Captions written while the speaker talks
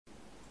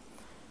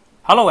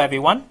Hello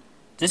everyone,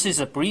 this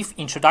is a brief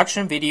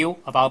introduction video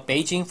about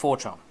Beijing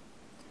Photon.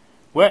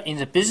 We're in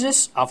the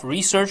business of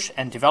research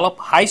and develop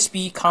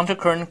high-speed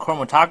countercurrent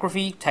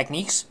chromatography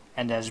techniques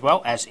and as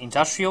well as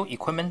industrial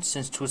equipment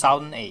since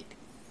 2008.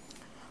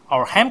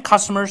 Our hemp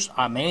customers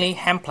are mainly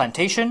hemp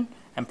plantation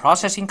and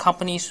processing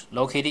companies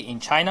located in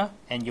China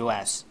and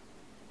US.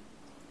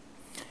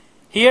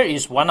 Here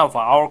is one of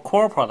our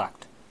core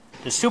products,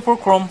 the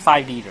SuperChrome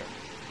 5-liter.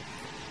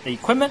 The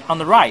equipment on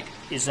the right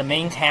is the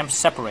main hemp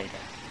separator.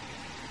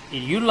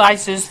 It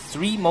utilizes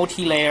 3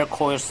 multi-layer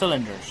coil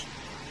cylinders,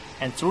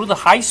 and through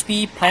the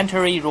high-speed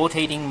planetary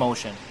rotating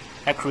motion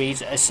that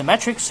creates a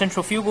symmetric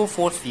centrifugal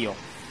force field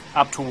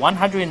up to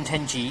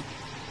 110 G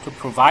to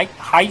provide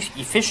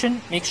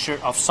high-efficient mixture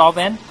of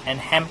solvent and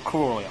hemp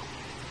crude oil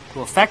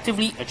to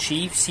effectively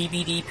achieve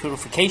CBD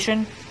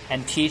purification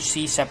and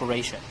THC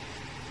separation.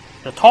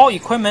 The tall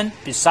equipment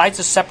besides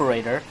the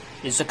separator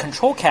is the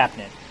control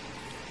cabinet.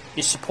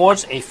 It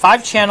supports a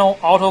 5-channel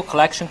auto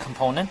collection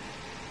component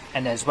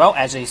and as well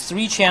as a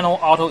 3-channel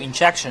auto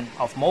injection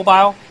of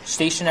mobile,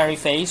 stationary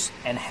phase,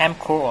 and hemp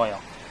crude oil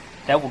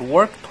that would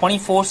work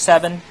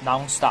 24/7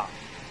 non-stop.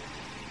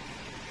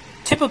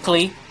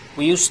 Typically,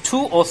 we use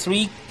 2 or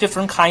 3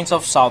 different kinds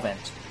of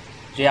solvents.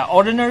 They are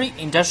ordinary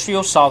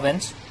industrial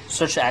solvents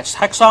such as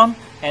hexon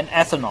and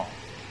ethanol.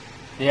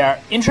 They are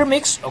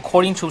intermixed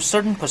according to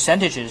certain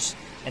percentages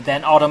and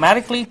then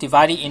automatically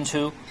divided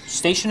into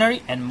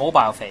stationary and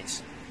mobile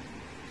phase.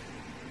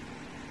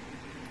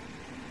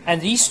 And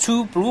these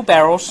 2 blue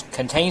barrels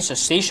contains the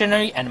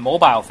stationary and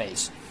mobile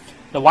phase.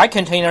 The white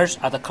containers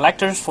are the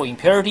collectors for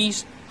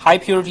impurities, high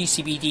purity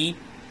CBD,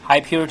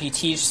 high purity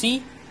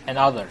THC, and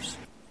others.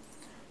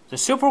 The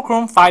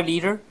SuperChrome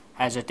 5-liter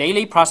has a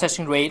daily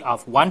processing rate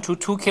of 1 to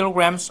 2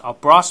 kilograms of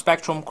broad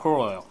spectrum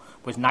crude oil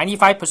with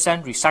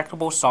 95%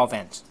 recyclable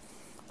solvents.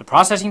 The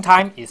processing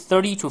time is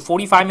 30 to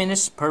 45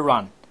 minutes per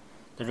run.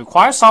 The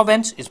required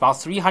solvent is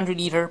about 300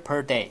 liters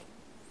per day.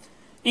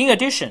 In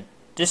addition,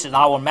 this is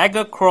our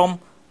Mega Chrome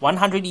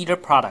 100-liter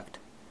product.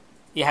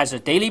 It has a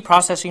daily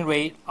processing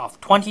rate of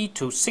 20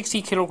 to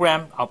 60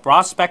 kilograms of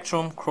broad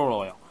spectrum crude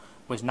oil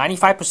with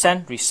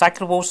 95%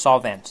 recyclable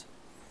solvent.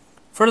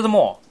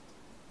 Furthermore,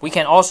 we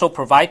can also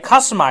provide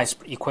customized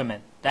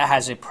equipment that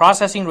has a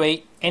processing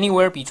rate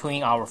anywhere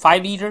between our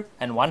 5-liter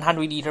and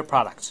 100-liter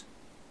products.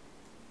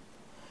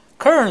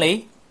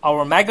 Currently,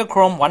 our Mega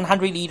Chrome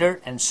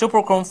 100-liter and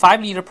SuperChrome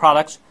 5-liter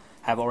products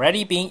have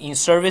already been in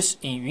service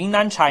in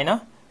Yunnan,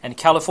 China and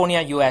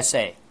California,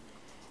 USA.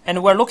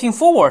 And we're looking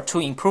forward to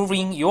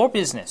improving your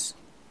business.